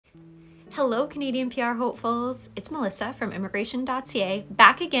Hello, Canadian PR hopefuls. It's Melissa from Immigration.ca,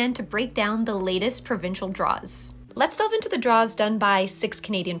 back again to break down the latest provincial draws. Let's delve into the draws done by 6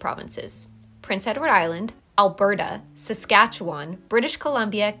 Canadian provinces: Prince Edward Island, Alberta, Saskatchewan, British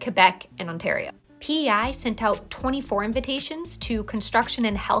Columbia, Quebec, and Ontario. PEI sent out 24 invitations to construction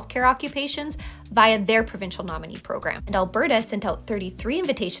and healthcare occupations via their provincial nominee program. And Alberta sent out 33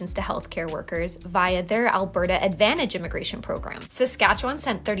 invitations to healthcare workers via their Alberta Advantage immigration program. Saskatchewan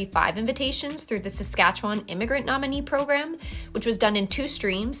sent 35 invitations through the Saskatchewan Immigrant Nominee Program, which was done in 2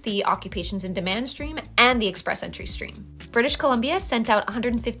 streams, the Occupations in Demand stream and the Express Entry stream. British Columbia sent out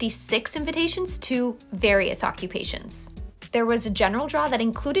 156 invitations to various occupations. There was a general draw that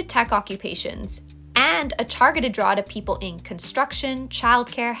included tech occupations and a targeted draw to people in construction,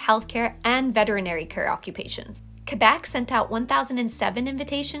 childcare, healthcare, and veterinary care occupations. Quebec sent out 1,007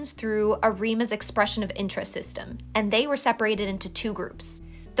 invitations through a RIMA's expression of interest system, and they were separated into 2 groups.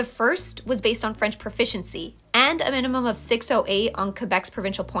 The first was based on French proficiency and a minimum of 608 on Quebec's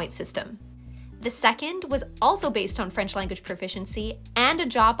provincial point system. The second was also based on French language proficiency and a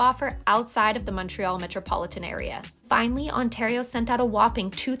job offer outside of the Montreal metropolitan area. Finally, Ontario sent out a whopping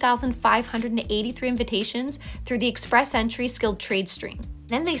 2,583 invitations through the Express Entry skilled trade stream.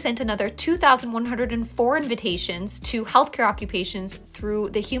 Then they sent another 2,104 invitations to healthcare occupations through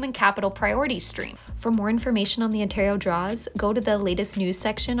the Human Capital Priority stream. For more information on the Ontario draws, go to the latest news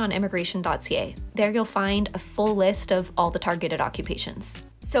section on Immigration.ca. There you'll find a full list of all the targeted occupations.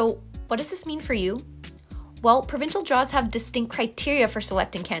 So, what does this mean for you? Well, provincial draws have distinct criteria for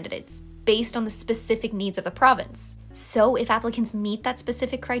selecting candidates based on the specific needs of the province. So if applicants meet that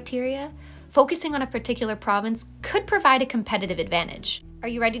specific criteria, focusing on a particular province could provide a competitive advantage. Are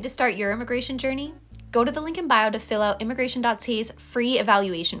you ready to start your immigration journey? Go to the link in bio to fill out Immigration.ca's free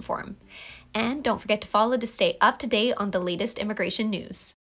evaluation form. And don't forget to follow to stay up to date on the latest immigration news.